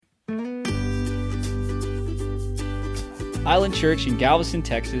Island Church in Galveston,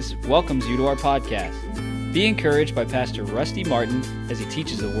 Texas welcomes you to our podcast. Be encouraged by Pastor Rusty Martin as he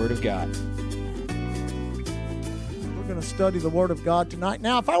teaches the Word of God. We're going to study the Word of God tonight.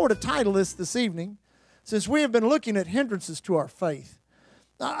 Now, if I were to title this evening, since we have been looking at hindrances to our faith,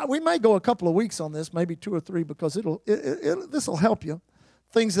 we may go a couple of weeks on this, maybe 2 or 3, because this will help you.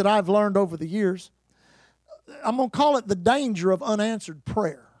 Things that I've learned over the years. I'm going to call it the danger of unanswered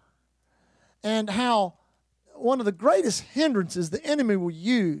prayer, and how one of the greatest hindrances the enemy will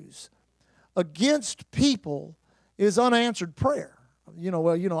use against people is unanswered prayer.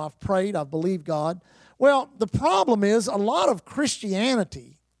 I've prayed, I've believed God. Well, the problem is a lot of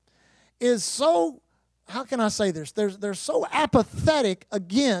Christianity is so, how can I say this? They're so apathetic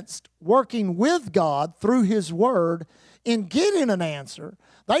against working with God through His Word in getting an answer.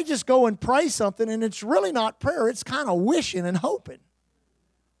 They just go and pray something, and it's really not prayer. It's kind of wishing and hoping.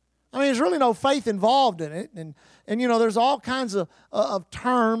 I mean, there's really no faith involved in it. And there's all kinds of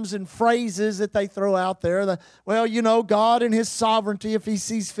terms and phrases that they throw out there. God in His sovereignty, if He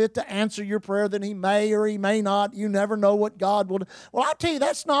sees fit to answer your prayer, then He may or He may not. You never know what God will do. Well, I tell you,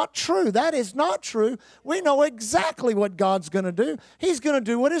 that's not true. That is not true. We know exactly what God's going to do. He's going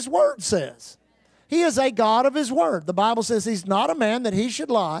to do what His Word says. He is a God of His Word. The Bible says He's not a man that He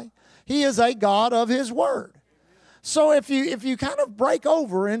should lie. He is a God of His Word. So if you kind of break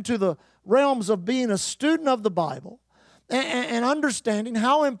over into the realms of being a student of the Bible and understanding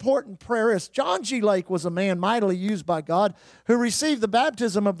how important prayer is. John G. Lake was a man mightily used by God who received the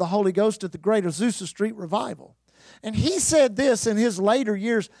baptism of the Holy Ghost at the Great Azusa Street Revival. And he said this in his later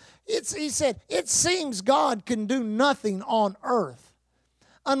years. He said, "It seems God can do nothing on earth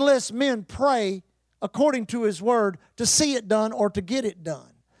unless men pray according to His Word to see it done or to get it done."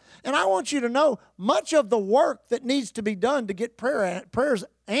 And I want you to know, much of the work that needs to be done to get prayers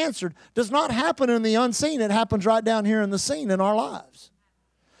answered does not happen in the unseen. It happens right down here in the seen in our lives.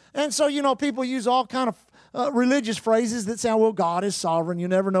 And so, people use all kind of religious phrases that say, well, God is sovereign. You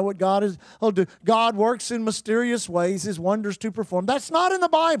never know what God will do. God works in mysterious ways, His wonders to perform. That's not in the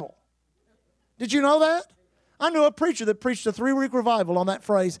Bible. Did you know that? I knew a preacher that preached a 3-week revival on that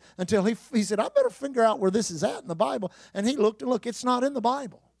phrase until he said, I better figure out where this is at in the Bible. And he looked, it's not in the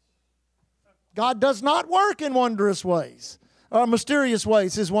Bible. God does not work in wondrous ways or mysterious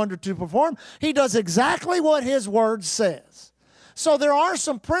ways, His wonder to perform. He does exactly what His Word says. So there are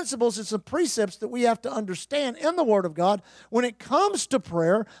some principles and some precepts that we have to understand in the Word of God when it comes to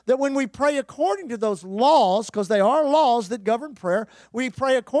prayer, that when we pray according to those laws, because they are laws that govern prayer, we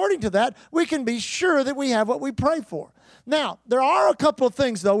pray according to that, we can be sure that we have what we pray for. Now, there are a couple of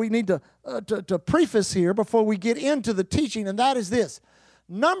things, though, we need to preface here before we get into the teaching, and that is this.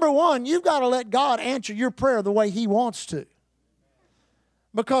 Number one, you've got to let God answer your prayer the way He wants to.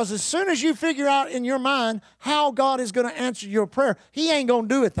 Because as soon as you figure out in your mind how God is going to answer your prayer, He ain't going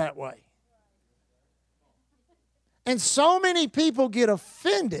to do it that way. And so many people get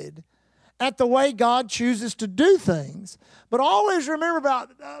offended at the way God chooses to do things. But always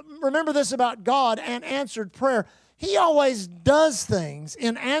remember this about God and answered prayer. He always does things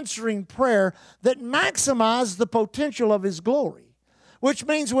in answering prayer that maximize the potential of His glory. Which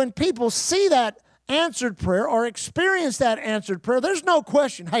means when people see that answered prayer or experience that answered prayer, there's no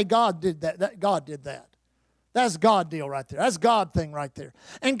question, hey, God did that. God did that. That's God deal right there. That's God thing right there.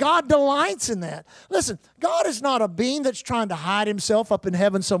 And God delights in that. Listen, God is not a being that's trying to hide Himself up in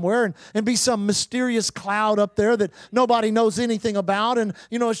heaven somewhere and be some mysterious cloud up there that nobody knows anything about. And,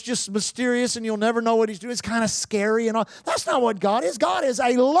 it's just mysterious and you'll never know what He's doing. It's kind of scary and all. That's not what God is. God is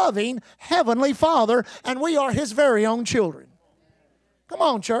a loving Heavenly Father, and we are His very own children. Come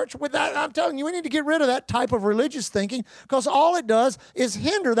on, church. With that, I'm telling you, we need to get rid of that type of religious thinking, because all it does is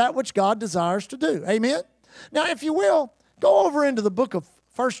hinder that which God desires to do. Amen? Now, if you will, go over into the book of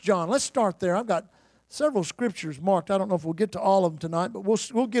 1 John. Let's start there. I've got several scriptures marked. I don't know if we'll get to all of them tonight, but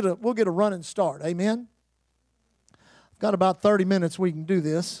we'll get a running start. Amen? I've got about 30 minutes we can do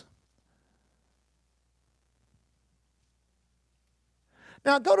this.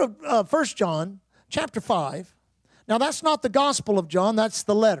 Now, go to 1 John chapter 5. Now, that's not the Gospel of John. That's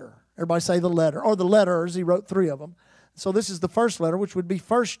the letter. Everybody say the letter, or the letters. He wrote 3 of them. So this is the first letter, which would be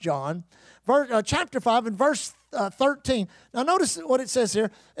 1 John, chapter 5 and verse 13. Now, notice what it says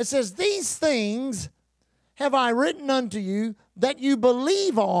here. It says, "These things have I written unto you, that you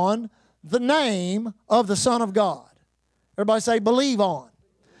believe on the name of the Son of God." Everybody say, believe on.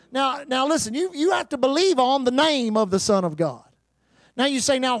 Now listen, you have to believe on the name of the Son of God. Now you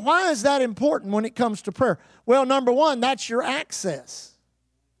say, now why is that important when it comes to prayer? Well, number one, that's your access.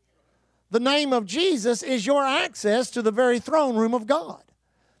 The name of Jesus is your access to the very throne room of God.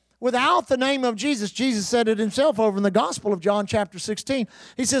 Without the name of Jesus, Jesus said it himself over in the Gospel of John chapter 16.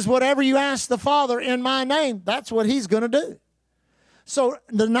 He says, whatever you ask the Father in my name, that's what he's going to do. So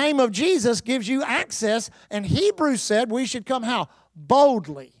the name of Jesus gives you access, and Hebrews said we should come how?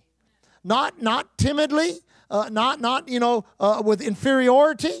 Boldly. Not timidly, not with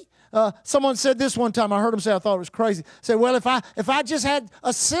inferiority. Someone said this one time. I heard him say, I thought it was crazy. Say, well, if I just had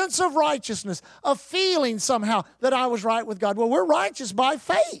a sense of righteousness, a feeling somehow that I was right with God. Well, we're righteous by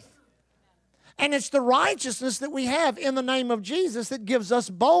faith. And it's the righteousness that we have in the name of Jesus that gives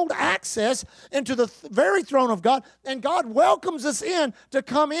us bold access into the very throne of God. And God welcomes us in to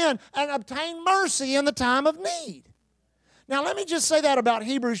come in and obtain mercy in the time of need. Now, let me just say that about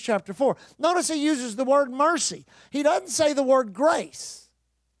Hebrews chapter 4. Notice he uses the word mercy. He doesn't say the word grace,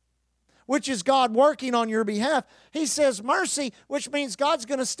 which is God working on your behalf. He says mercy, which means God's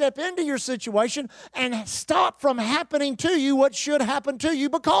going to step into your situation and stop from happening to you what should happen to you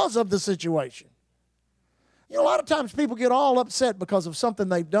because of the situation. You know, a lot of times people get all upset because of something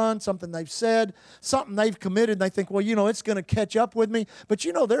they've done, something they've said, something they've committed, and they think, well, it's going to catch up with me. But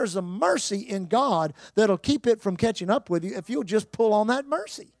there's a mercy in God that'll keep it from catching up with you if you'll just pull on that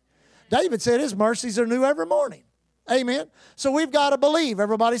mercy. David said his mercies are new every morning. Amen. So we've got to believe.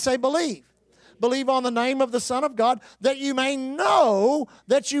 Everybody say believe. Believe on the name of the Son of God that you may know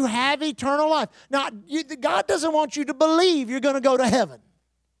that you have eternal life. Now, God doesn't want you to believe you're going to go to heaven.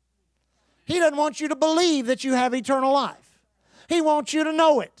 He doesn't want you to believe that you have eternal life. He wants you to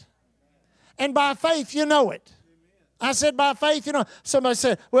know it. And by faith, you know it. I said by faith, Somebody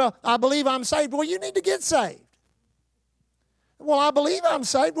said, well, I believe I'm saved. Well, you need to get saved. Well, I believe I'm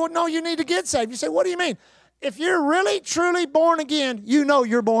saved. Well, no, you need to get saved. You say, what do you mean? If you're really, truly born again, you know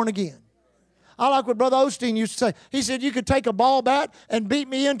you're born again. I like what Brother Osteen used to say. He said, you could take a ball bat and beat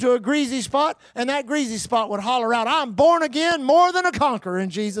me into a greasy spot, and that greasy spot would holler out, I'm born again, more than a conqueror in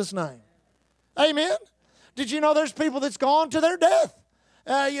Jesus' name. Amen? Did you know there's people that's gone to their death?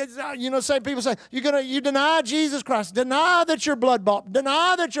 People say, you deny Jesus Christ, deny that you're blood bought,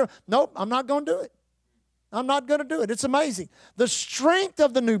 deny that you're, nope, I'm not going to do it. I'm not going to do it. It's amazing. The strength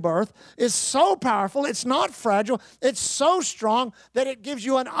of the new birth is so powerful. It's not fragile. It's so strong that it gives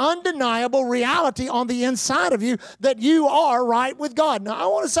you an undeniable reality on the inside of you that you are right with God. Now, I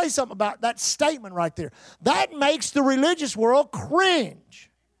want to say something about that statement right there. That makes the religious world cringe.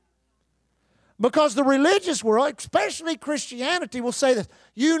 Because the religious world, especially Christianity, will say this,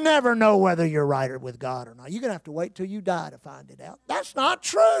 you never know whether you're right with God or not. You're going to have to wait till you die to find it out. That's not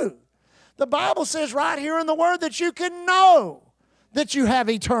true. The Bible says right here in the Word that you can know that you have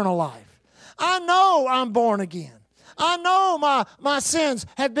eternal life. I know I'm born again. I know my sins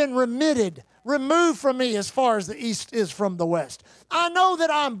have been removed from me as far as the east is from the west. I know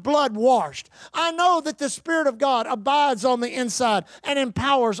that I'm blood washed. I know that the Spirit of God abides on the inside and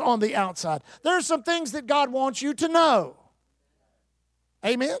empowers on the outside. There are some things that God wants you to know.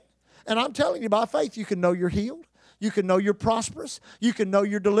 Amen? And I'm telling you, by faith, you can know you're healed. You can know you're prosperous. You can know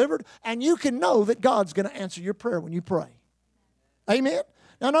you're delivered. And you can know that God's going to answer your prayer when you pray. Amen?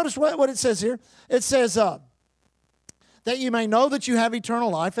 Now notice what it says here. It says, that you may know that you have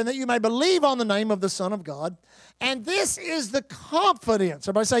eternal life and that you may believe on the name of the Son of God. And this is the confidence,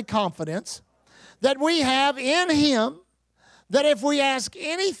 everybody say confidence, that we have in Him, that if we ask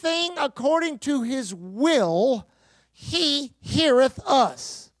anything according to His will, He heareth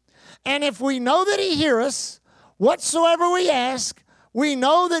us. And if we know that He heareth us, whatsoever we ask, we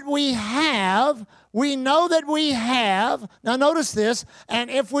know that we have. We know that we have. Now notice this. And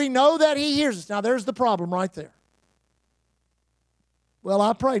if we know that He hears us. Now there's the problem right there. Well,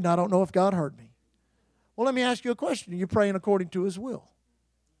 I prayed and I don't know if God heard me. Well, let me ask you a question. Are you praying according to His will?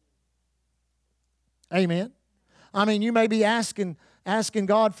 Amen. I mean, you may be asking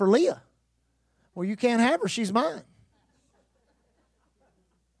God for Leah. Well, you can't have her. She's mine.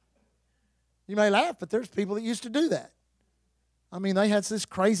 You may laugh, but there's people that used to do that. I mean, they had this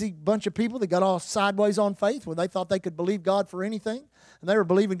crazy bunch of people that got all sideways on faith where they thought they could believe God for anything. And they were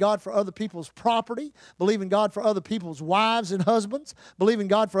believing God for other people's property, believing God for other people's wives and husbands, believing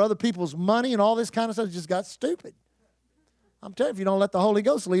God for other people's money and all this kind of stuff. It just got stupid. I'm telling you, if you don't let the Holy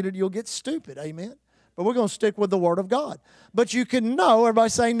Ghost lead it, you'll get stupid. Amen? But we're going to stick with the Word of God. But you can know, everybody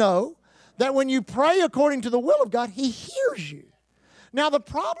say no, that when you pray according to the will of God, He hears you. Now, the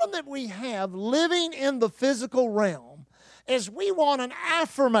problem that we have living in the physical realm is we want an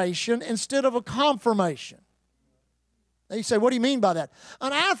affirmation instead of a confirmation. Now you say, what do you mean by that?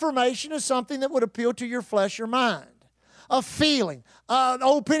 An affirmation is something that would appeal to your flesh or mind. A feeling.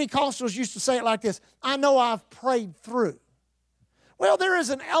 Old Pentecostals used to say it like this, I know I've prayed through. Well, there is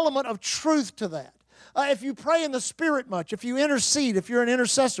an element of truth to that. if you pray in the Spirit much, if you intercede, if you're an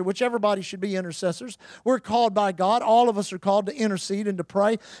intercessor, which everybody should be intercessors. We're called by God. All of us are called to intercede and to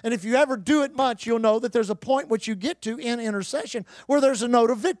pray. And if you ever do it much, you'll know that there's a point which you get to in intercession where there's a note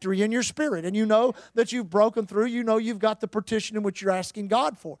of victory in your spirit. And you know that you've broken through. You know you've got the petition in which you're asking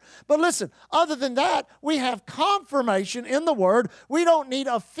God for. But listen, other than that, we have confirmation in the Word. We don't need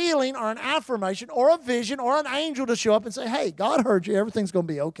a feeling or an affirmation or a vision or an angel to show up and say, hey, God heard you. Everything's going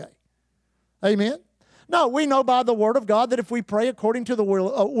to be okay. Amen? No, we know by the Word of God that if we pray according to the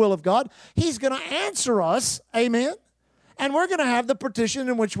will of God, He's going to answer us. Amen? And we're going to have the petition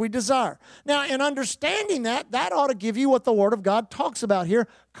in which we desire. Now, in understanding that, that ought to give you what the Word of God talks about here,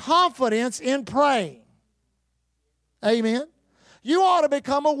 confidence in praying. Amen? You ought to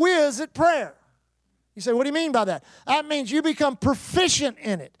become a whiz at prayer. You say, what do you mean by that? That means you become proficient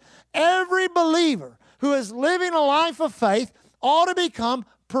in it. Every believer who is living a life of faith ought to become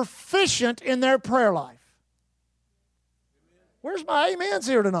proficient in their prayer life. Where's my amens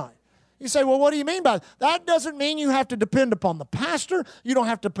here tonight? You say, well, what do you mean by that? That doesn't mean you have to depend upon the pastor. You don't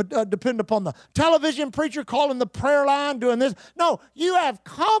have to depend upon the television preacher calling the prayer line, doing this. No, you have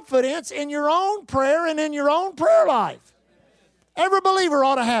confidence in your own prayer and in your own prayer life. Every believer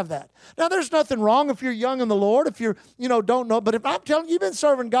ought to have that. Now, there's nothing wrong if you're young in the Lord, if you're, don't know. But if I'm telling you, you've been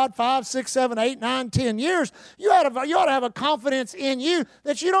serving God 5, 6, 7, 8, 9, 10 years, you ought to have a confidence in you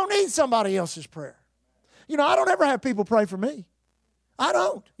that you don't need somebody else's prayer. I don't ever have people pray for me. I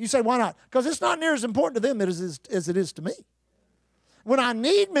don't. You say, why not? Because it's not near as important to them as it is to me. When I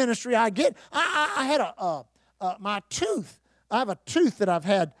need ministry, I had my tooth. I have a tooth that I've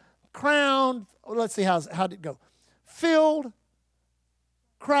had crowned. Let's see, how did it go? Filled,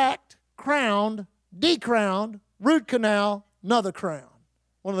 cracked, crowned, decrowned, root canal, another crown.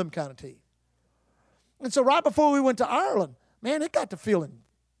 One of them kind of teeth. And so right before we went to Ireland, man, it got to feeling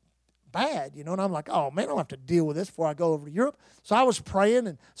bad, and I'm like, oh, man, I don't have to deal with this before I go over to Europe. So I was praying,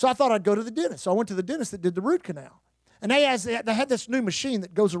 and so I thought I'd go to the dentist. So I went to the dentist that did the root canal. And they had this new machine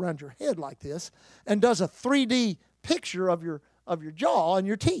that goes around your head like this and does a 3D picture of your jaw and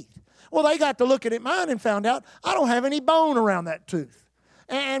your teeth. Well, they got to looking at mine and found out I don't have any bone around that tooth.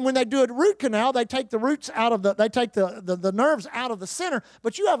 And when they do a root canal, they take the roots out of they take the nerves out of the center,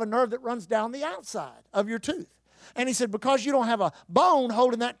 but you have a nerve that runs down the outside of your tooth. And he said, because you don't have a bone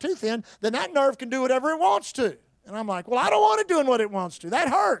holding that tooth in, then that nerve can do whatever it wants to. And I'm like, well, I don't want it doing what it wants to. That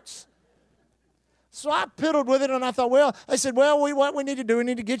hurts. So I piddled with it, and I thought, they said, what we need to do, we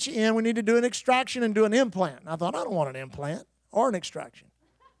need to get you in. We need to do an extraction and do an implant. And I thought, I don't want an implant or an extraction.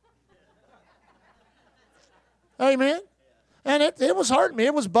 Amen? And it was hurting me.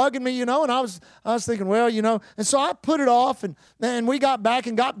 It was bugging me, and I was thinking, and so I put it off, and we got back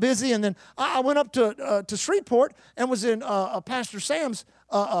and got busy, and then I went up to Shreveport and was in Pastor Sam's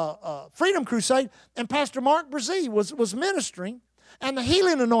Freedom Crusade, and Pastor Mark Brzee was ministering, and the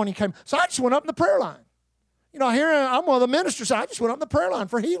healing anointing came. So I just went up in the prayer line. Here I'm one of the ministers, so I just went up in the prayer line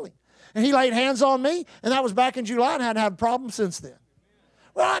for healing. And he laid hands on me, and that was back in July, and I hadn't had a problem since then.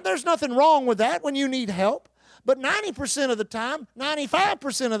 Well, there's nothing wrong with that when you need help. But 90% of the time,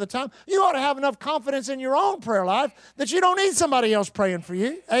 95% of the time, you ought to have enough confidence in your own prayer life that you don't need somebody else praying for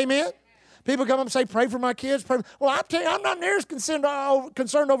you. Amen? People come up and say, pray for my kids. Well, I tell you, I'm not near as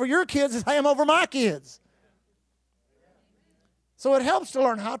concerned over your kids as I am over my kids. So it helps to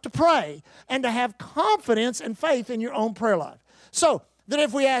learn how to pray and to have confidence and faith in your own prayer life. So that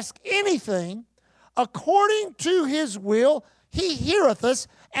if we ask anything according to His will, He heareth us,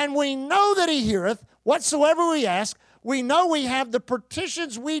 and we know that He heareth whatsoever we ask. We know we have the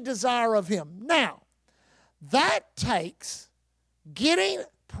petitions we desire of Him. Now, that takes getting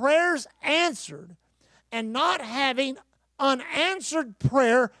prayers answered and not having unanswered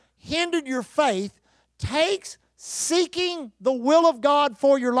prayer hindered your faith, takes seeking the will of God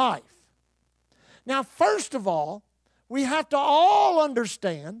for your life. Now, first of all, we have to all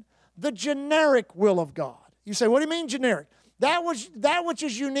understand the generic will of God. You say, what do you mean generic? That which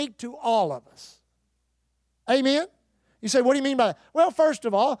is unique to all of us. Amen? You say, what do you mean by that? Well, first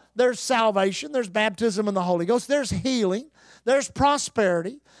of all, there's salvation, there's baptism in the Holy Ghost, there's healing, there's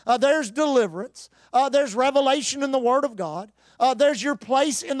prosperity, there's deliverance, there's revelation in the Word of God, there's your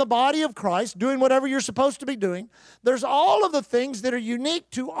place in the body of Christ, doing whatever you're supposed to be doing. There's all of the things that are unique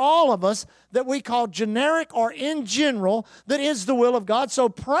to all of us that we call generic or in general that is the will of God. So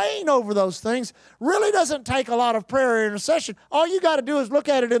praying over those things really doesn't take a lot of prayer or intercession. All you got to do is look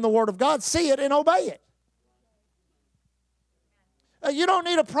at it in the Word of God, see it, and obey it. You don't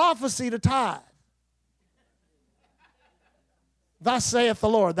need a prophecy to tithe. Thus saith the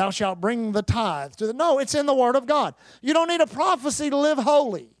Lord, thou shalt bring the tithe to the... No, it's in the Word of God. You don't need a prophecy to live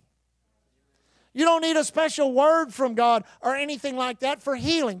holy. You don't need a special word from God or anything like that for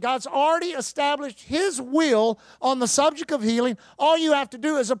healing. God's already established His will on the subject of healing. All you have to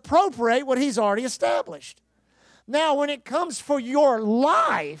do is appropriate what He's already established. Now, when it comes for your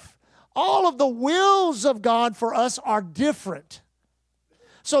life, all of the wills of God for us are different.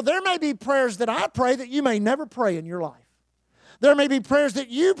 So there may be prayers that I pray that you may never pray in your life. There may be prayers that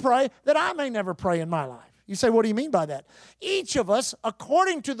you pray that I may never pray in my life. You say, what do you mean by that? Each of us,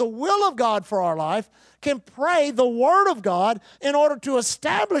 according to the will of God for our life, can pray the Word of God in order to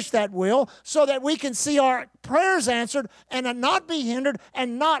establish that will so that we can see our prayers answered and not be hindered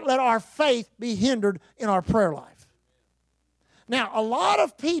and not let our faith be hindered in our prayer life. Now, a lot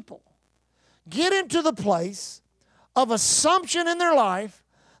of people get into the place of assumption in their life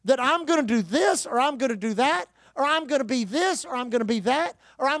that I'm going to do this or I'm going to do that, or I'm going to be this, or I'm going to be that,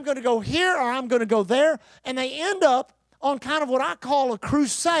 or I'm going to go here, or I'm going to go there. And they end up on kind of what I call a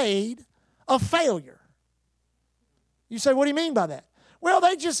crusade of failure. You say, what do you mean by that? Well,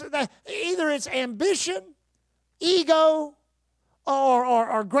 either it's ambition, ego,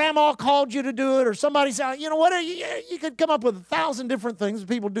 or grandma called you to do it, or somebody said, you know what, you could come up with 1,000 different things.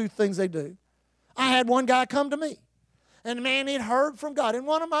 People do things they do. I had one guy come to me, and man, he'd heard from God in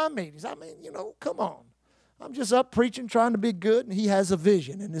one of my meetings. I mean, come on. I'm just up preaching, trying to be good, and he has a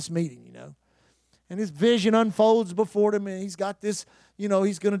vision in this meeting, And his vision unfolds before him, and he's got this,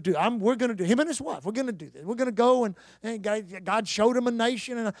 he's going to do. We're going to do, him and his wife, we're going to do this. We're going to go, and God showed him a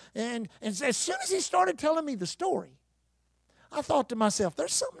nation. And as soon as he started telling me the story, I thought to myself,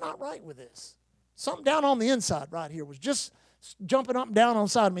 there's something not right with this. Something down on the inside right here was just jumping up and down on the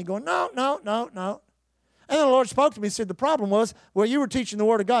side of me going, no. And then the Lord spoke to me and said, the problem was, well, you were teaching the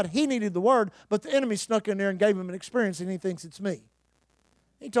Word of God. He needed the Word, but the enemy snuck in there and gave him an experience, and he thinks it's me.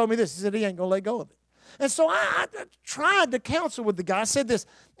 He told me this. He said he ain't going to let go of it. And so I tried to counsel with the guy. I said this.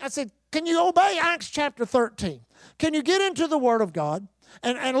 I said, can you obey Acts chapter 13? Can you get into the Word of God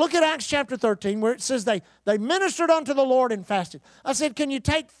and look at Acts chapter 13 where it says they ministered unto the Lord and fasted. I said, can you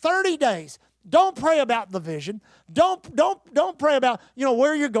take 30 days? Don't pray about the vision. Don't pray about,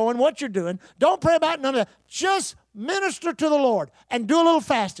 where you're going, what you're doing. Don't pray about none of that. Just minister to the Lord and do a little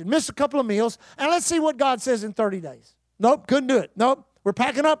fasting. Miss a couple of meals, and let's see what God says in 30 days. Nope, couldn't do it. Nope, we're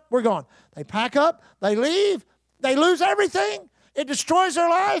packing up, we're gone. They pack up, they leave, they lose everything. It destroys their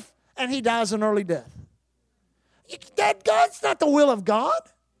life, and he dies an early death. God's not the will of God.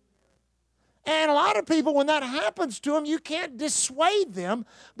 And a lot of people, when that happens to them, you can't dissuade them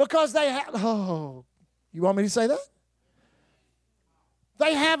because they have, you want me to say that?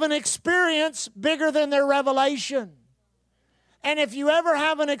 They have an experience bigger than their revelation. And if you ever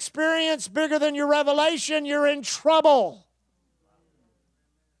have an experience bigger than your revelation, you're in trouble.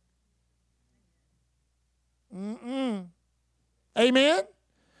 Amen?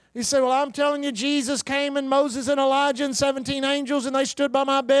 You say, well, I'm telling you, Jesus came and Moses and Elijah and 17 angels, and they stood by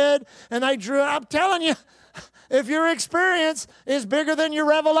my bed, and they drew. I'm telling you, if your experience is bigger than your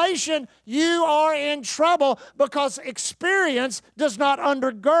revelation, you are in trouble because experience does not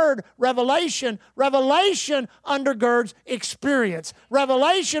undergird revelation. Revelation undergirds experience.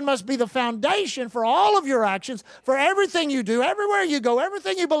 Revelation must be the foundation for all of your actions, for everything you do, everywhere you go,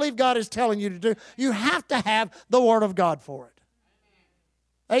 everything you believe God is telling you to do. You have to have the Word of God for it.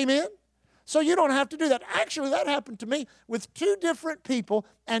 Amen? So you don't have to do that. Actually, that happened to me with two different people,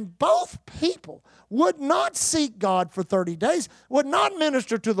 and both people would not seek God for 30 days, would not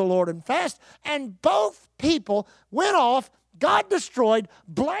minister to the Lord and fast, and both people went off, got destroyed,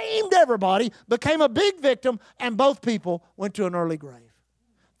 blamed everybody, became a big victim, and both people went to an early grave.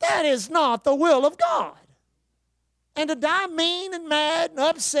 That is not the will of God. And to die mean and mad and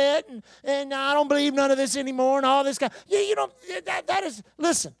upset and I don't believe none of this anymore and all this kind. You don't, that is,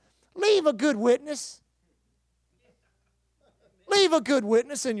 listen, leave a good witness. Leave a good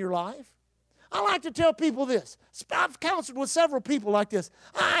witness in your life. I like to tell people this. I've counseled with several people like this.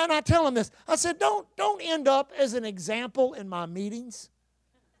 And I tell them this. I said, don't end up as an example in my meetings.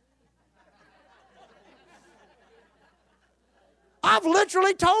 I've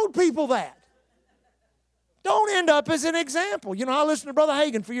literally told people that. Don't end up as an example. I listened to Brother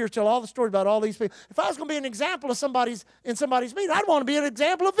Hagin for years tell all the stories about all these people. If I was going to be an example of in somebody's meeting, I'd want to be an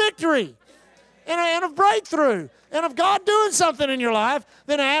example of victory and of breakthrough and of God doing something in your life.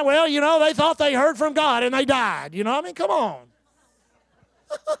 Then, they thought they heard from God and they died. Come on.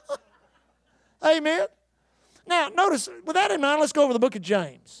 Amen. Now, notice, with that in mind, let's go over the book of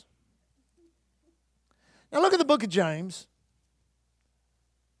James. Now, look at the book of James.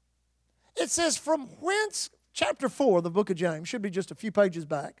 It says, from whence, chapter 4 of the book of James, should be just a few pages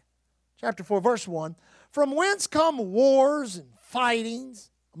back, chapter 4, verse 1, from whence come wars and fightings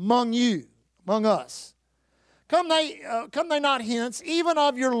among you. among us. Come they not hence, even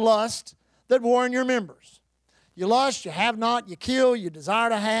of your lust that war in your members. You lust, you have not, you kill, you desire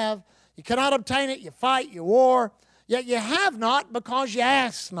to have. You cannot obtain it, you fight, you war. Yet you have not because you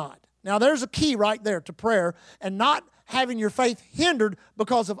ask not. Now there's a key right there to prayer and not having your faith hindered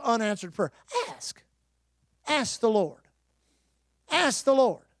because of unanswered prayer. Ask. Ask the Lord. Ask the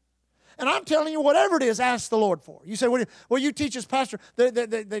Lord. And I'm telling you, whatever it is, ask the Lord for. You say, well, you teach us, Pastor,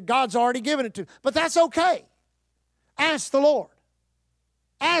 that God's already given it to. But that's okay. Ask the Lord.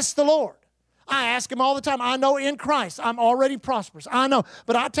 Ask the Lord. I ask Him all the time. I know in Christ I'm already prosperous. I know.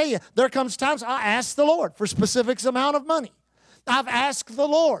 But I tell you, there comes times I ask the Lord for specific amount of money. I've asked the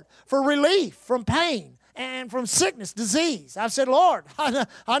Lord for relief from pain and from sickness, disease. I've said, Lord,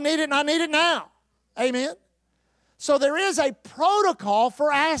 I need it and I need it now. Amen. So there is a protocol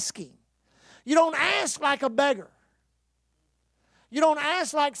for asking. You don't ask like a beggar. You don't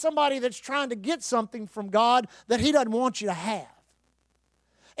ask like somebody that's trying to get something from God that He doesn't want you to have.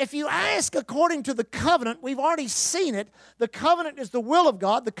 If you ask according to the covenant, we've already seen it. The covenant is the will of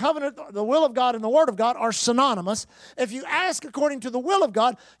God. The covenant, the will of God and the Word of God are synonymous. If you ask according to the will of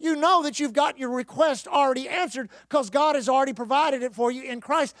God, you know that you've got your request already answered because God has already provided it for you in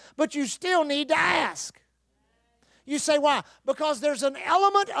Christ, but you still need to ask. You say, why? Because there's an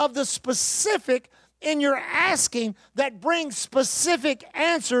element of the specific in your asking that brings specific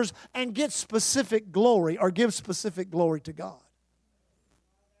answers and gets specific glory or gives specific glory to God.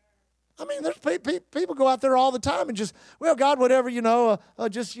 I mean, there's people go out there all the time and just, well, God, whatever, I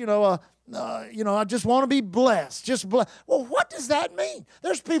just want to be blessed. Just bless. Well, what does that mean?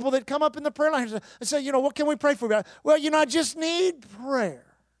 There's people that come up in the prayer line and say, what can we pray for? God? Well, I just need prayer.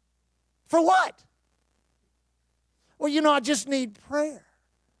 For what? Well, I just need prayer.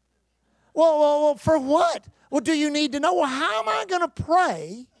 Well, for what? Well, do you need to know? Well, how am I going to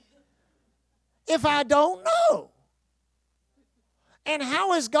pray if I don't know? And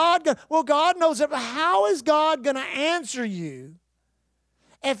how is God going to? Well, God knows it, but how is God going to answer you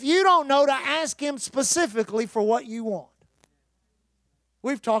if you don't know to ask Him specifically for what you want?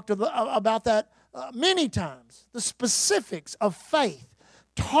 We've talked about that many times. The specifics of faith,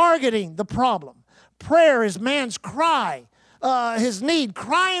 targeting the problem. Prayer is man's cry, his need,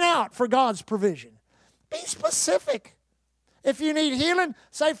 crying out for God's provision. Be specific. If you need healing,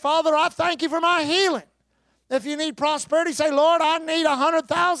 say, Father, I thank you for my healing. If you need prosperity, say, Lord, I need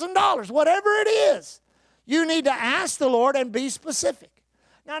 $100,000. Whatever it is, you need to ask the Lord and be specific.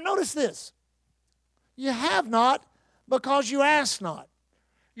 Now, notice this. You have not because you ask not.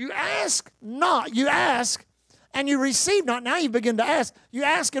 You ask not. You ask and you receive not. Now you begin to ask. You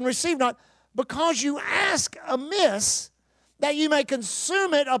ask and receive not because you ask amiss that you may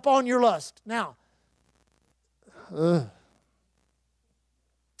consume it upon your lust. Now,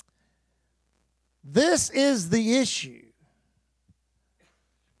 this is the issue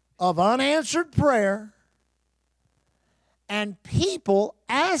of unanswered prayer and people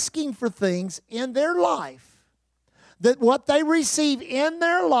asking for things in their life that what they receive in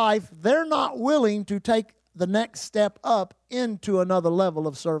their life, they're not willing to take the next step up into another level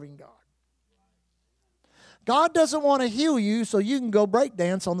of serving God. God doesn't want to heal you so you can go break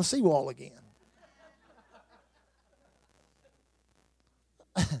dance on the seawall again.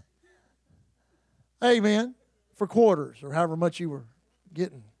 Amen. For quarters or however much you were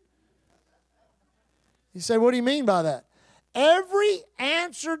getting. You say, what do you mean by that? Every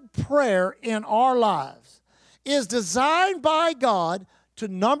answered prayer in our lives is designed by God to,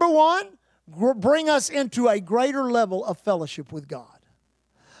 number one, bring us into a greater level of fellowship with God.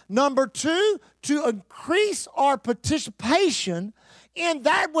 Number two, to increase our participation in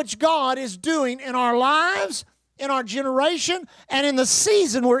that which God is doing in our lives, in our generation, and in the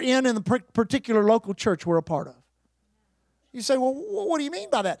season we're in the particular local church we're a part of. You say, well, what do you mean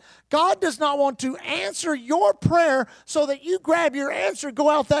by that? God does not want to answer your prayer so that you grab your answer, go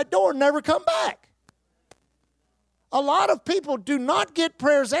out that door, and never come back. A lot of people do not get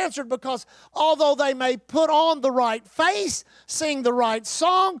prayers answered because although they may put on the right face, sing the right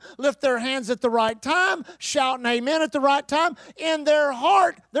song, lift their hands at the right time, shout an amen at the right time, in their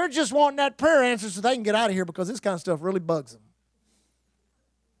heart, they're just wanting that prayer answered so they can get out of here because this kind of stuff really bugs them.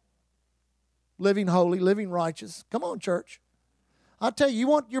 Living holy, living righteous. Come on, church. I tell you, you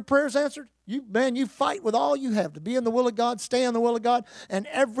want your prayers answered? You fight with all you have to be in the will of God, stay in the will of God, and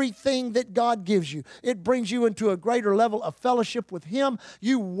everything that God gives you. It brings you into a greater level of fellowship with Him.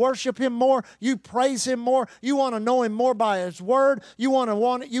 You worship Him more. You praise Him more. You want to know Him more by His Word. You want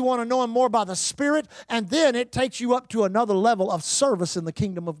to know Him more by the Spirit, and then it takes you up to another level of service in the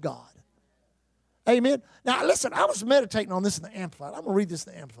kingdom of God. Amen. Now, listen, I was meditating on this in the Amplified. I'm going to read this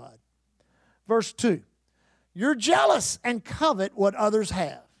in the Amplified. Verse 2. You're jealous and covet what others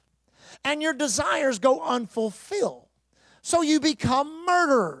have, and your desires go unfulfilled. So you become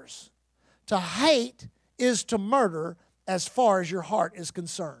murderers. To hate is to murder as far as your heart is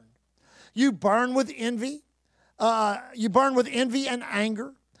concerned. You burn with envy. And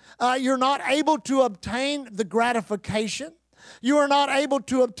anger. You're not able to obtain the gratification. You are not able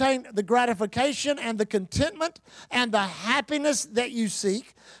to obtain the gratification and the contentment and the happiness that you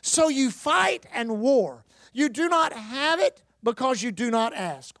seek. So you fight and war. You do not have it because you do not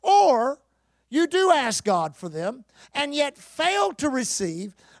ask. Or you do ask God for them and yet fail to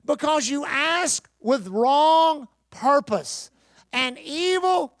receive because you ask with wrong purpose and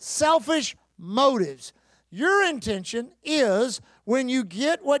evil, selfish motives. Your intention is, when you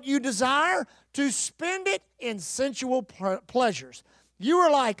get what you desire, to spend it in sensual pleasures. You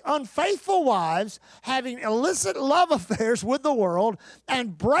are like unfaithful wives having illicit love affairs with the world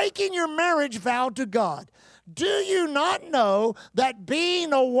and breaking your marriage vow to God. Do you not know that being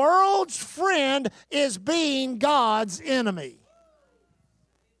the world's friend is being God's enemy?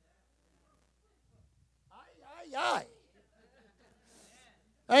 Aye, aye,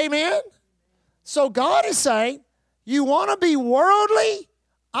 aye. Amen? So God is saying, you want to be worldly?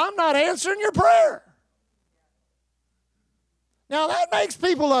 I'm not answering your prayer. Now that makes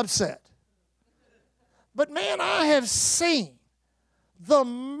people upset. But man, I have seen the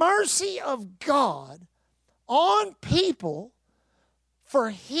mercy of God on people for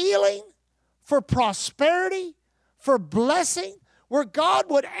healing, for prosperity, for blessing, where God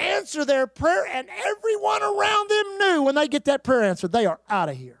would answer their prayer and everyone around them knew when they get that prayer answered, they are out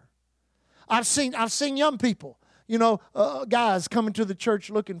of here. I've seen young people, guys coming to the church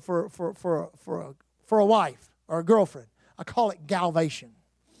looking for a wife or a girlfriend. I call it galvation.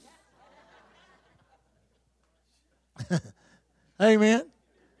 Amen.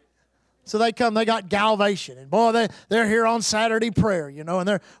 So they come, they got galvation. And boy, they're here on Saturday prayer, and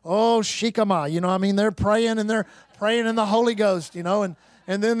they're, shikama, they're praying and they're praying in the Holy Ghost,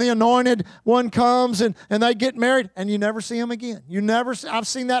 and then the anointed one comes and they get married and you never see them again. I've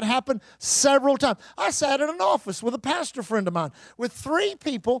seen that happen several times. I sat in an office with a pastor friend of mine with 3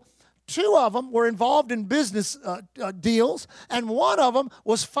 people. 2 of them were involved in business deals, and one of them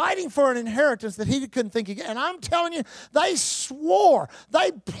was fighting for an inheritance that he couldn't think again. And I'm telling you, they swore,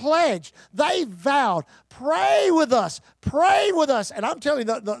 they pledged, they vowed, pray with us. And I'm telling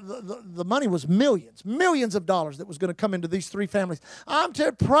you, the money was millions of dollars that was going to come into these 3 families. I'm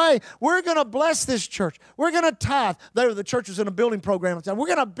to pray. We're going to bless this church. We're going to tithe. The church was in a building program. We're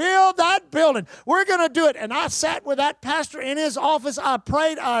going to build that building. We're going to do it. And I sat with that pastor in his office. I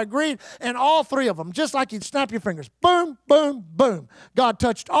prayed. I agreed. And all 3 of them, just like you'd snap your fingers, boom, boom, boom. God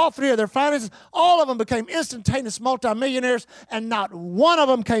touched all 3 of their finances. All of them became instantaneous multimillionaires, and not one of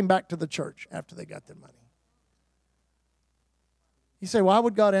them came back to the church after they got their money. You say, why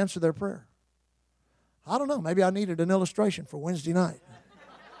would God answer their prayer? I don't know. Maybe I needed an illustration for Wednesday night.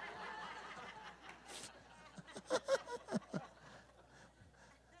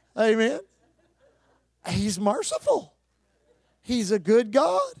 Amen. He's merciful. He's a good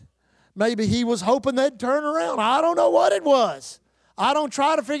God. Maybe he was hoping they'd turn around. I don't know what it was. I don't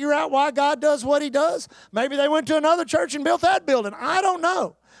try to figure out why God does what he does. Maybe they went to another church and built that building. I don't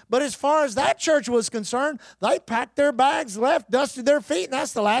know. But as far as that church was concerned, they packed their bags, left, dusted their feet, and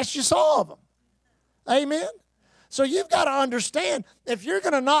that's the last you saw of them. Amen? So you've got to understand, if you're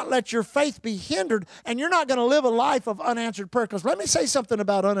going to not let your faith be hindered and you're not going to live a life of unanswered prayer, because let me say something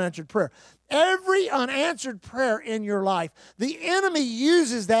about unanswered prayer. Every unanswered prayer in your life, the enemy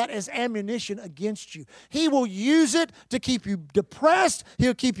uses that as ammunition against you. He will use it to keep you depressed.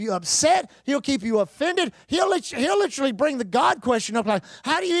 He'll keep you upset. He'll keep you offended. He'll literally bring the God question up like,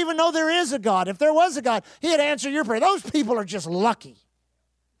 how do you even know there is a God? If there was a God, he'd answer your prayer. Those people are just lucky.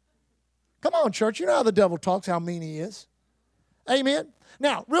 Come on, church. You know how the devil talks, how mean he is. Amen.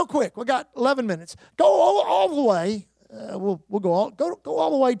 Now, real quick, we got 11 minutes. Go all the way. We'll go all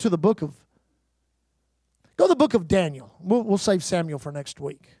the way to the book of. Go to the book of Daniel. We'll save Samuel for next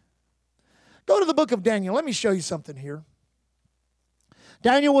week. Go to the book of Daniel. Let me show you something here.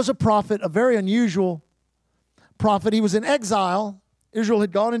 Daniel was a prophet, a very unusual prophet. He was in exile. Israel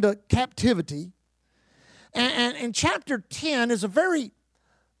had gone into captivity. And in chapter 10 is a very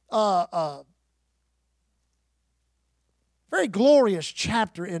glorious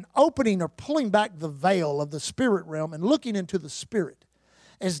chapter in opening or pulling back the veil of the spirit realm and looking into the spirit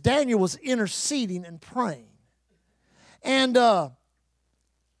as Daniel was interceding and praying. And let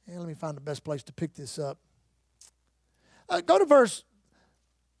me find the best place to pick this up. Go to verse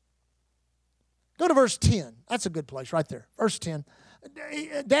 10. That's a good place right there. Verse 10.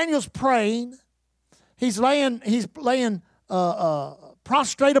 Daniel's praying. He's laying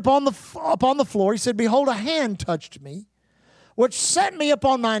prostrate upon the floor. He said, "Behold, a hand touched me, which set me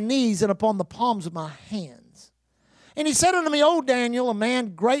upon my knees and upon the palms of my hands. And he said unto me, O Daniel, a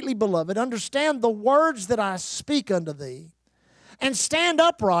man greatly beloved, understand the words that I speak unto thee, and stand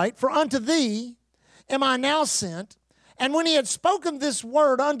upright, for unto thee am I now sent. And when he had spoken this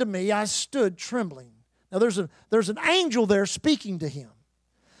word unto me, I stood trembling." Now there's an angel there speaking to him.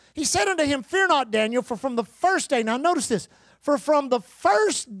 He said unto him, "Fear not, Daniel, for from the first day," now notice this, "for from the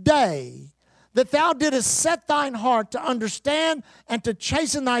first day that thou didst set thine heart to understand and to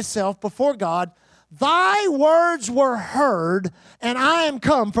chasten thyself before God, thy words were heard, and I am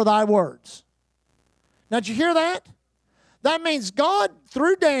come for thy words." Now, did you hear that? That means God,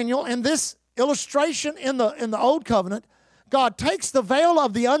 through Daniel, in this illustration in the Old Covenant, God takes the veil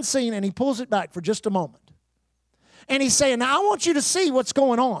of the unseen and he pulls it back for just a moment. And he's saying, now I want you to see what's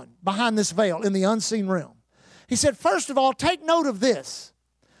going on behind this veil in the unseen realm. He said, first of all, take note of this.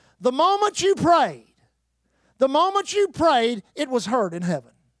 The moment you prayed, it was heard in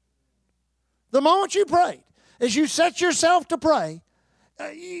heaven. The moment you prayed, as you set yourself to pray,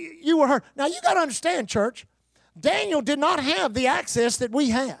 you were heard. Now you got to understand, church, Daniel did not have the access that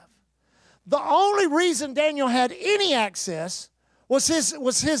we have. The only reason Daniel had any access was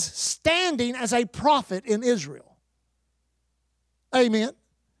his standing as a prophet in Israel. Amen.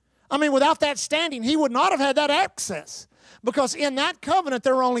 I mean, without that standing, he would not have had that access. Because in that covenant,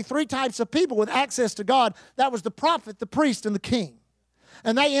 there were only three types of people with access to God. That was the prophet, the priest, and the king.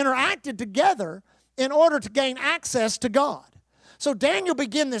 And they interacted together in order to gain access to God. So Daniel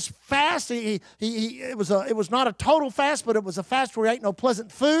began this fast. It was not a total fast, but it was a fast where he ate no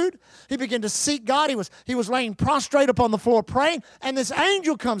pleasant food. He began to seek God. He was laying prostrate upon the floor praying. And this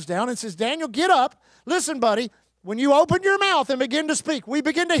angel comes down and says, "Daniel, get up. Listen, buddy, when you open your mouth and begin to speak, we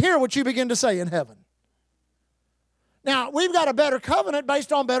begin to hear what you begin to say in heaven." Now, we've got a better covenant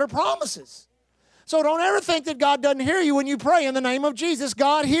based on better promises. So don't ever think that God doesn't hear you when you pray in the name of Jesus.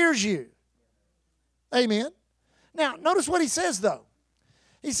 God hears you. Amen. Now, notice what he says, though.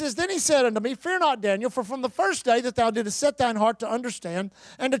 He says, "Then he said unto me, Fear not, Daniel, for from the first day that thou didst set thine heart to understand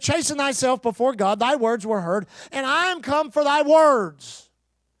and to chasten thyself before God, thy words were heard, and I am come for thy words.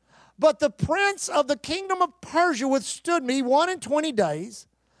 But the prince of the kingdom of Persia withstood me 21 days.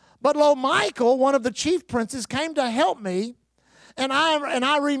 But lo, Michael, one of the chief princes, came to help me, and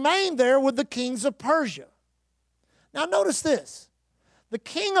I remained there with the kings of Persia." Now notice this. The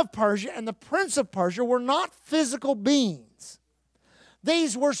king of Persia and the prince of Persia were not physical beings.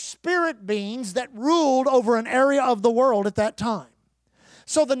 These were spirit beings that ruled over an area of the world at that time.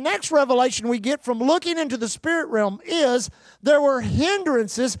 So the next revelation we get from looking into the spirit realm is there were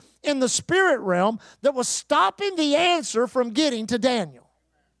hindrances in the spirit realm that was stopping the answer from getting to Daniel.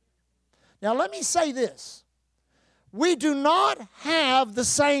 Now let me say this. We do not have the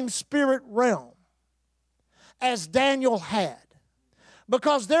same spirit realm as Daniel had,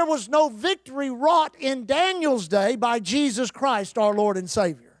 because there was no victory wrought in Daniel's day by Jesus Christ, our Lord and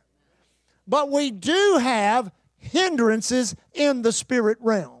Savior. But we do have hindrances in the spirit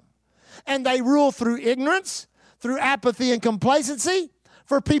realm. And they rule through ignorance, through apathy and complacency,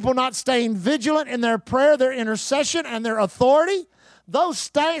 for people not staying vigilant in their prayer, their intercession, and their authority. Those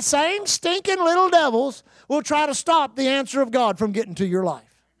same stinking little devils will try to stop the answer of God from getting to your life.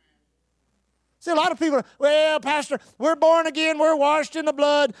 See, a lot of people are, "Well, Pastor, we're born again, we're washed in the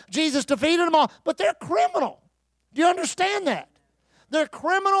blood, Jesus defeated them all." But they're criminal. Do you understand that? They're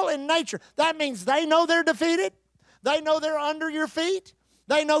criminal in nature. That means they know they're defeated. They know they're under your feet.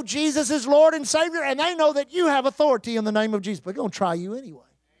 They know Jesus is Lord and Savior, and they know that you have authority in the name of Jesus. But they're going to try you anyway.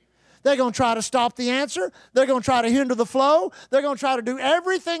 They're going to try to stop the answer. They're going to try to hinder the flow. They're going to try to do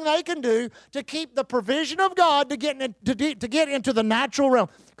everything they can do to keep the provision of God to get into the natural realm.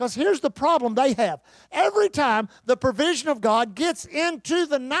 Because here's the problem they have. Every time the provision of God gets into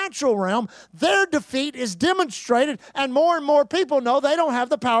the natural realm, their defeat is demonstrated, and more people know they don't have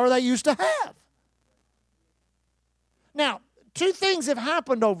the power they used to have. Now, two things have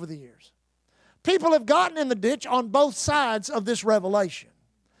happened over the years. People have gotten in the ditch on both sides of this revelation.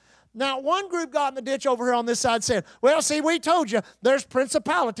 Now, one group got in the ditch over here on this side saying, "Well, see, we told you, there's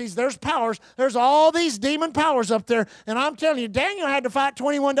principalities, there's powers, there's all these demon powers up there, and I'm telling you, Daniel had to fight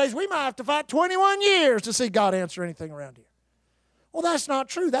 21 days. We might have to fight 21 years to see God answer anything around here." Well, that's not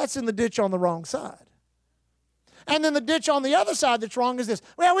true. That's in the ditch on the wrong side. And then the ditch on the other side that's wrong is this: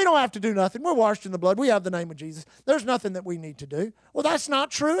 "Well, we don't have to do nothing. We're washed in the blood. We have the name of Jesus. There's nothing that we need to do." Well, that's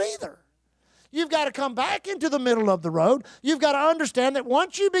not true either. You've got to come back into the middle of the road. You've got to understand that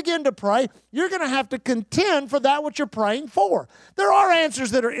once you begin to pray, you're going to have to contend for that which you're praying for. There are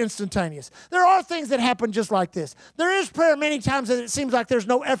answers that are instantaneous. There are things that happen just like this. There is prayer many times that it seems like there's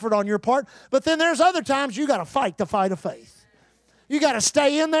no effort on your part, but then there's other times you got to fight the fight of faith. You got to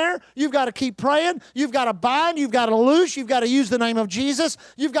stay in there. You've got to keep praying. You've got to bind. You've got to loose. You've got to use the name of Jesus.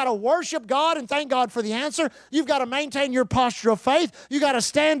 You've got to worship God and thank God for the answer. You've got to maintain your posture of faith. You've got to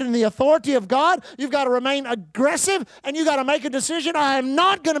stand in the authority of God. You've got to remain aggressive, and you've got to make a decision. I am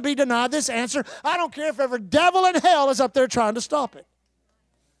not going to be denied this answer. I don't care if every devil in hell is up there trying to stop it.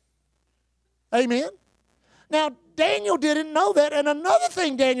 Amen? Now, Daniel didn't know that, and another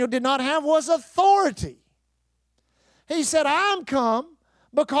thing Daniel did not have was authority. He said, I'm come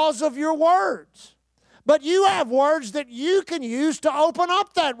because of your words. But you have words that you can use to open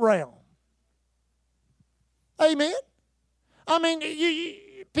up that realm. Amen? I mean,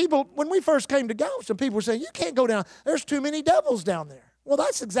 people, when we first came to Galveston, people were saying, you can't go down. There's too many devils down there. Well,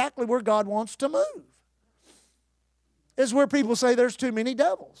 that's exactly where God wants to move. Is where people say there's too many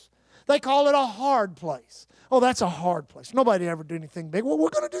devils. They call it a hard place. Oh, that's a hard place. Nobody ever do anything big. Well, we're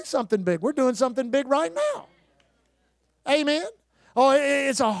going to do something big. We're doing something big right now. Amen? Oh,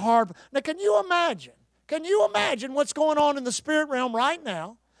 it's a hard... Now, can you imagine? Can you imagine what's going on in the spirit realm right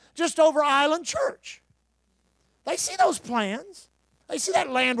now just over Island Church? They see those plans. They see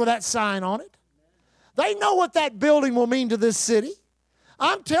that land with that sign on it. They know what that building will mean to this city.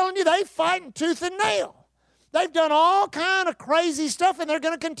 I'm telling you, they fighting tooth and nail. They've done all kind of crazy stuff, and they're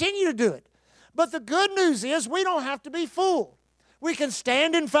going to continue to do it. But the good news is we don't have to be fooled. We can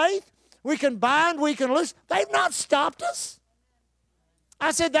stand in faith. We can bind, we can loose. They've not stopped us. I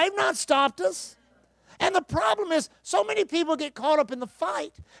said, they've not stopped us. And the problem is, so many people get caught up in the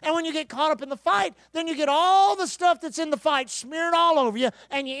fight. And when you get caught up in the fight, then you get all the stuff that's in the fight smeared all over you,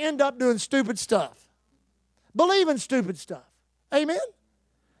 and you end up doing stupid stuff. Believing stupid stuff. Amen?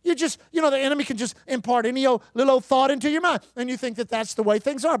 You just, the enemy can just impart any little old thought into your mind, and you think that that's the way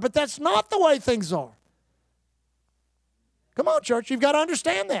things are. But that's not the way things are. Come on, church, you've got to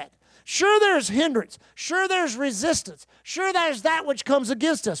understand that. Sure, there's hindrance. Sure, there's resistance. Sure, there's that which comes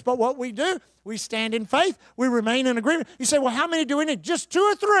against us. But what we do, we stand in faith. We remain in agreement. You say, well, how many do we need? Just 2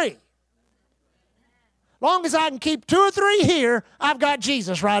 or 3. Long as I can keep 2 or 3 here, I've got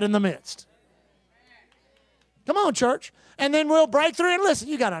Jesus right in the midst. Come on, church. And then we'll break through. And listen,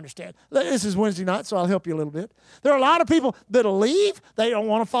 you got to understand. This is Wednesday night, so I'll help you a little bit. There are a lot of people that'll leave. They don't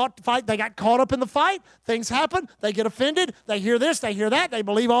want to fight. They got caught up in the fight. Things happen. They get offended. They hear this. They hear that. They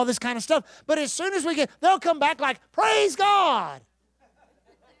believe all this kind of stuff. But as soon as they'll come back like, praise God.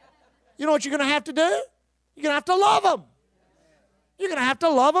 You know what you're going to have to do? You're going to have to love them. You're going to have to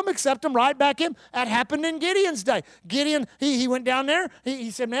love them, accept them right back in. That happened in Gideon's day. Gideon, he went down there.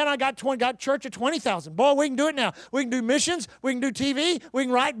 He said, man, I got church of 20,000. Boy, we can do it now. We can do missions. We can do TV. We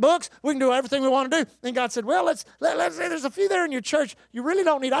can write books. We can do everything we want to do. And God said, well, let's say there's a few there in your church you really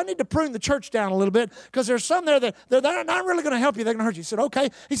don't need. I need to prune the church down a little bit because there's some there that they're not really going to help you. They're going to hurt you. He said, okay.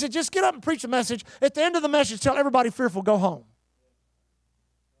 He said, just get up and preach the message. At the end of the message, tell everybody fearful, go home.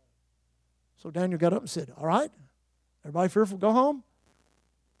 So Daniel got up and said, all right, everybody fearful, go home.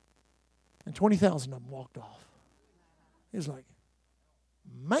 And 20,000 of them walked off. He was like,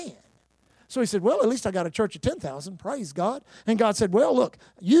 man. So he said, well, at least I got a church of 10,000. Praise God. And God said, well, look,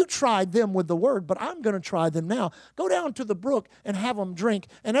 you tried them with the word, but I'm going to try them now. Go down to the brook and have them drink.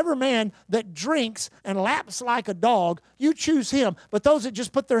 And every man that drinks and laps like a dog, you choose him. But those that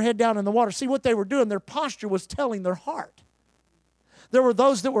just put their head down in the water, see what they were doing, their posture was telling their heart. There were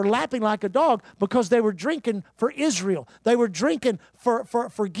those that were lapping like a dog because they were drinking for Israel. They were drinking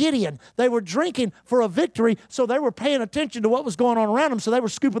for Gideon. They were drinking for a victory, so they were paying attention to what was going on around them, so they were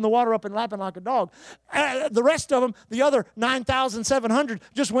scooping the water up and lapping like a dog. The rest of them, the other 9,700,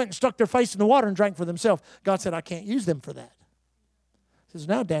 just went and stuck their face in the water and drank for themselves. God said, I can't use them for that. He says,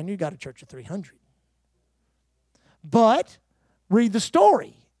 now, Daniel, you got a church of 300. But read the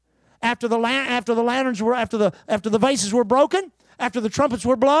story. After the vases were broken, after the trumpets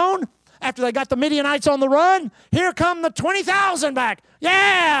were blown, after they got the Midianites on the run, here come the 20,000 back.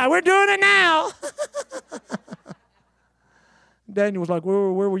 Yeah, we're doing it now. Daniel was like,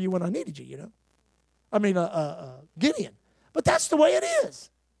 where were you when I needed you, Gideon. But that's the way it is.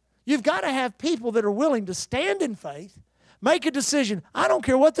 You've got to have people that are willing to stand in faith, Make a decision. I don't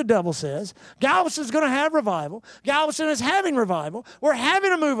care what the devil says. Galveston's going to have revival. Galveston is having revival. We're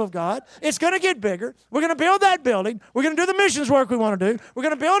having a move of God. It's going to get bigger. We're going to build that building. We're going to do the missions work we want to do. We're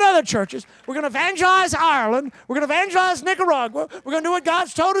going to build other churches. We're going to evangelize Ireland. We're going to evangelize Nicaragua. We're going to do what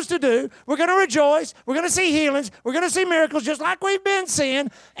God's told us to do. We're going to rejoice. We're going to see healings. We're going to see miracles just like we've been seeing.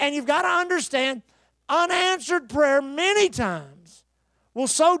 And you've got to understand, unanswered prayer many times will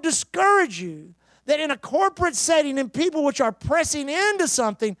so discourage you that in a corporate setting and people which are pressing into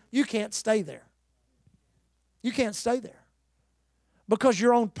something, you can't stay there. You can't stay there. Because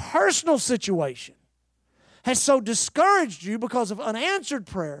your own personal situation has so discouraged you because of unanswered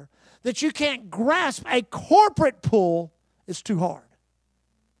prayer that you can't grasp a corporate pull. It's too hard.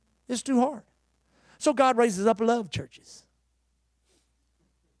 It's too hard. So God raises up love churches.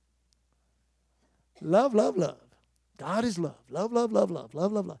 Love, love, love. God is love. Love, love, love, love,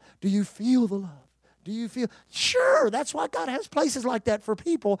 love, love, love. Do you feel the love? Do you feel? Sure, that's why God has places like that for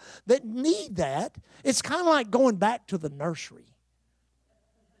people that need that. It's kind of like going back to the nursery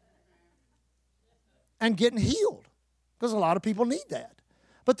and getting healed, because a lot of people need that.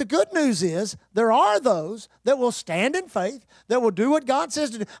 But the good news is there are those that will stand in faith, that will do what God says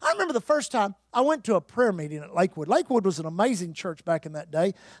to do. I remember the first time I went to a prayer meeting at Lakewood. Lakewood was an amazing church back in that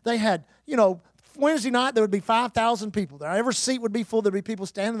day. They had, Wednesday night there would be 5,000 people there. Every seat would be full. There would be people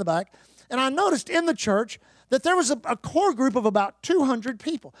standing in the back. And I noticed in the church that there was a core group of about 200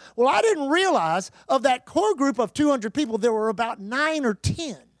 people. Well, I didn't realize of that core group of 200 people, there were about 9 or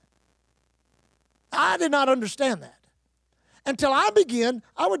 10. I did not understand that. Until I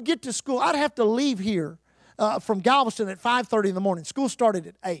would get to school. I'd have to leave here from Galveston at 5:30 in the morning. School started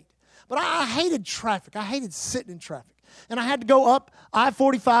at 8. But I hated traffic. I hated sitting in traffic. And I had to go up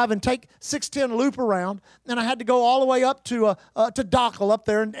I-45 and take 610 loop around. And I had to go all the way up to Dockel up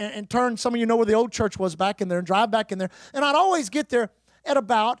there and turn. Some of you know where the old church was back in there, and drive back in there. And I'd always get there at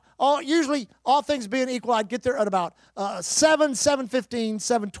about, usually all things being equal, I'd get there at about 7:15,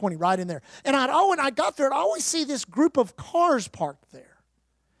 7:20, right in there. And when I got there, I'd always see this group of cars parked there.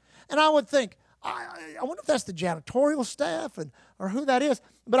 And I would think, I wonder if that's the janitorial staff or who that is.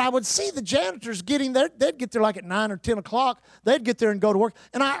 But I would see the janitors getting there. They'd get there like at 9 or 10 o'clock. They'd get there and go to work.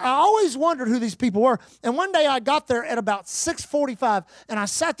 And I always wondered who these people were. And one day I got there at about 6:45, and I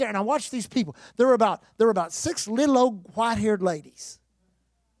sat there and I watched these people. There were about 6 little old white-haired ladies.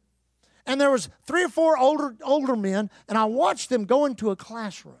 And there was 3 or 4 older men, and I watched them go into a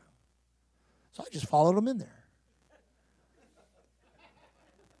classroom. So I just followed them in there.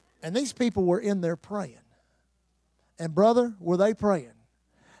 And these people were in there praying. And brother, were they praying.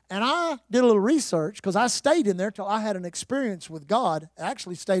 And I did a little research because I stayed in there till I had an experience with God. I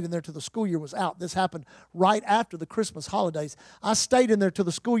actually stayed in there till the school year was out. This happened right after the Christmas holidays. I stayed in there till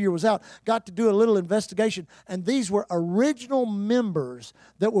the school year was out, got to do a little investigation. And these were original members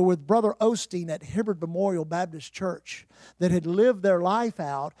that were with Brother Osteen at Hibbard Memorial Baptist Church that had lived their life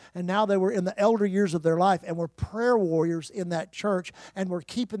out, and now they were in the elder years of their life and were prayer warriors in that church and were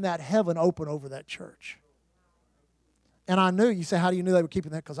keeping that heaven open over that church. And I knew, you say, how do you know they were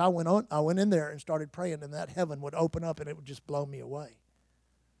keeping that? Because I went in there and started praying, and that heaven would open up and it would just blow me away.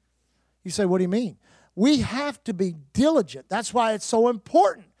 You say, what do you mean? We have to be diligent. That's why it's so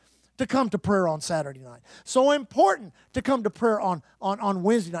important to come to prayer on Saturday night. So important to come to prayer on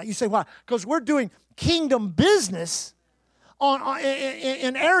Wednesday night. You say, why? Because we're doing kingdom business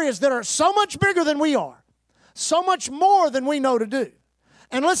in areas that are so much bigger than we are, so much more than we know to do.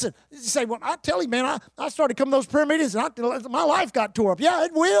 And listen, you say, well, I tell you, man, I started coming to those prayer meetings and my life got tore up. Yeah,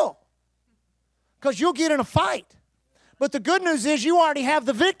 it will. Because you'll get in a fight. But the good news is you already have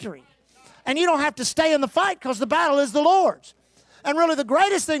the victory. And you don't have to stay in the fight because the battle is the Lord's. And really the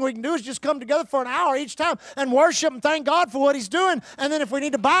greatest thing we can do is just come together for an hour each time and worship and thank God for what He's doing. And then if we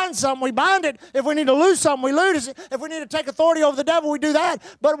need to bind something, we bind it. If we need to lose something, we lose it. If we need to take authority over the devil, we do that.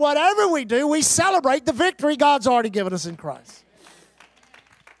 But whatever we do, we celebrate the victory God's already given us in Christ.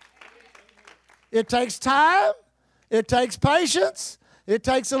 It takes time. It takes patience. It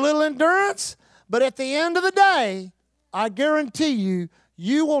takes a little endurance. But at the end of the day, I guarantee you,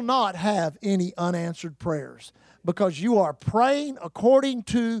 you will not have any unanswered prayers because you are praying according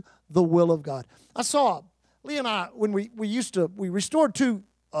to the will of God. I saw, Lee and I, when we restored 2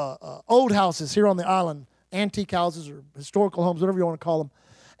 old houses here on the island, antique houses or historical homes, whatever you want to call them.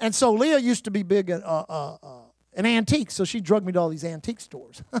 And so Leah used to be big in antiques, so she drugged me to all these antique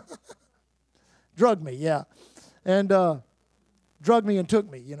stores. Drugged me, yeah. And drugged me and took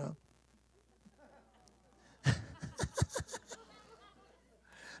me, you know.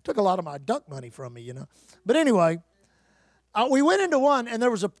 Took a lot of my duck money from me, you know. But anyway, we went into one, and there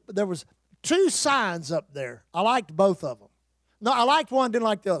was 2 signs up there. I liked both of them. No, I liked one, didn't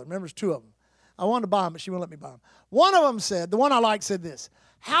like the other. Remember, there's two of them. I wanted to buy them, but she wouldn't let me buy them. One of them said, the one I liked said this: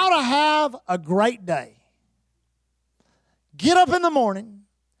 how to have a great day. Get up in the morning,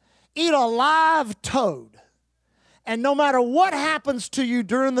 eat a live toad, and no matter what happens to you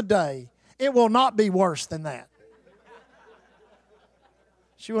during the day, it will not be worse than that.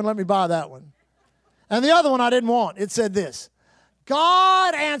 She wouldn't let me buy that one. And the other one I didn't want. It said this: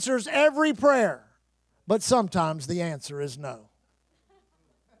 God answers every prayer, but sometimes the answer is no.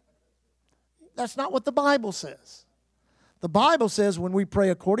 That's not what the Bible says. The Bible says when we pray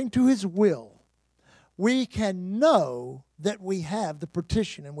according to His will, we can know that we have the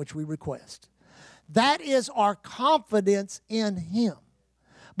petition in which we request. That is our confidence in Him.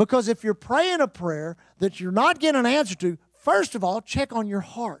 Because if you're praying a prayer that you're not getting an answer to, first of all, check on your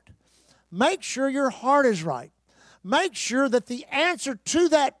heart. Make sure your heart is right. Make sure that the answer to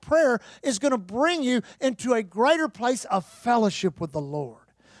that prayer is going to bring you into a greater place of fellowship with the Lord.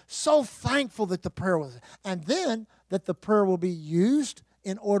 So thankful that the prayer was, and then that the prayer will be used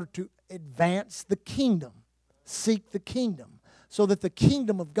in order to advance the kingdom, seek the kingdom, so that the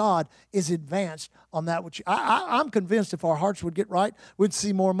kingdom of God is advanced on that which I'm convinced if our hearts would get right, we'd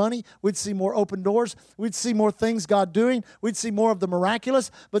see more money, we'd see more open doors, we'd see more things God doing, we'd see more of the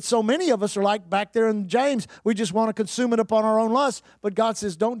miraculous. But so many of us are like back there in James, we just want to consume it upon our own lust. But God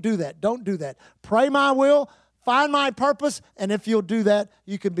says, don't do that, don't do that. Pray my will, find my purpose, and if you'll do that,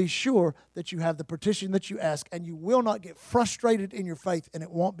 you can be sure that you have the petition that you ask, and you will not get frustrated in your faith, and it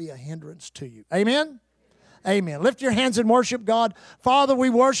won't be a hindrance to you. Amen? Amen. Lift your hands and worship God. Father,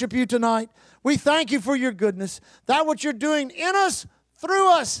 we worship you tonight. We thank you for your goodness, that what you're doing in us,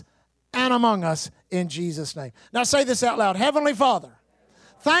 through us, and among us, in Jesus' name. Now say this out loud. Heavenly Father,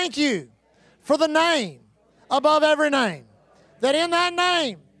 thank you for the name above every name, that in that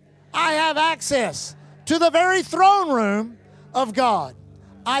name I have access to the very throne room of God.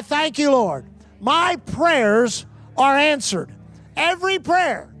 I thank you, Lord. My prayers are answered. Every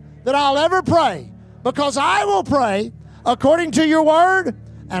prayer that I'll ever pray, because I will pray according to your word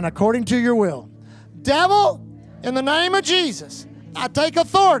and according to your will. Devil, in the name of Jesus, I take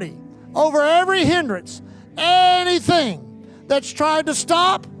authority over every hindrance, anything that's tried to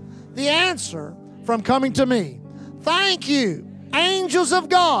stop the answer from coming to me. Thank you, angels of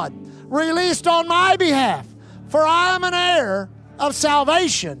God, released on my behalf, for I am an heir of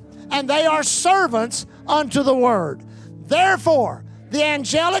salvation, and they are servants unto the word. Therefore, the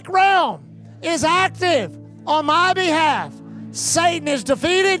angelic realm is active on my behalf. Satan is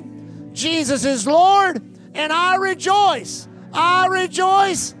defeated, Jesus is Lord, and I rejoice, I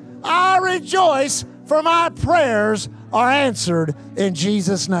rejoice, I rejoice, for my prayers are answered in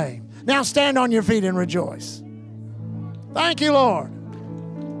Jesus' name. Now stand on your feet and rejoice. Thank you, Lord.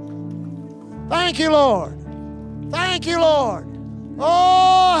 Thank you, Lord. Thank you, Lord.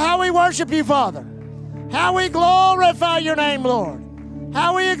 Oh, how we worship you, Father. How we glorify your name, Lord.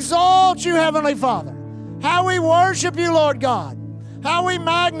 How we exalt you, Heavenly Father. How we worship you, Lord God. How we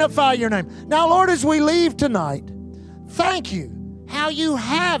magnify your name. Now, Lord, as we leave tonight, thank you how you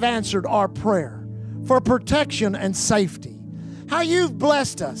have answered our prayer for protection and safety. How you've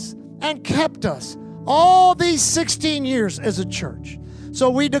blessed us and kept us all these 16 years as a church. So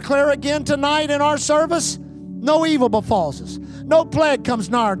we declare again tonight in our service, no evil befalls us. No plague comes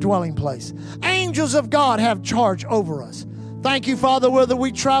nigh our dwelling place. Angels of God have charge over us. Thank you, Father, whether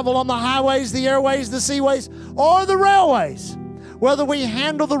we travel on the highways, the airways, the seaways, or the railways, whether we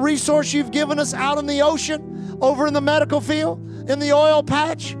handle the resource you've given us out in the ocean, over in the medical field, in the oil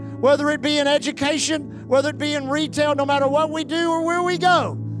patch, whether it be in education, whether it be in retail, no matter what we do or where we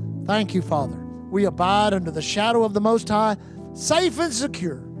go. Thank you, Father. We abide under the shadow of the Most High, safe and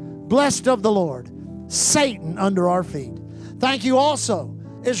secure, blessed of the Lord, Satan under our feet. Thank you also,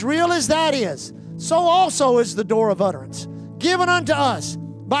 as real as that is, so also is the door of utterance, given unto us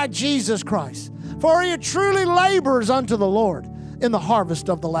by Jesus Christ. For he truly labors unto the Lord in the harvest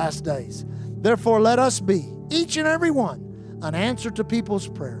of the last days. Therefore let us be, each and every one, an answer to people's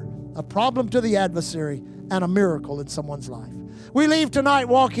prayer, a problem to the adversary, and a miracle in someone's life. We leave tonight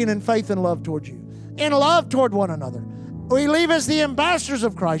walking in faith and love toward you, in love toward one another. We leave as the ambassadors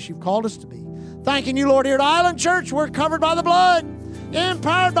of Christ you've called us to be. Thanking you, Lord, here at Island Church, we're covered by the blood,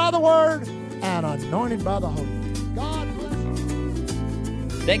 empowered by the word, and anointed by the Holy. God bless you.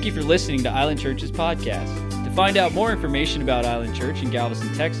 Thank you for listening to Island Church's podcast. To find out more information about Island Church in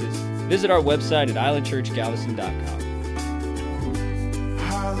Galveston, Texas, visit our website at islandchurchgalveston.com.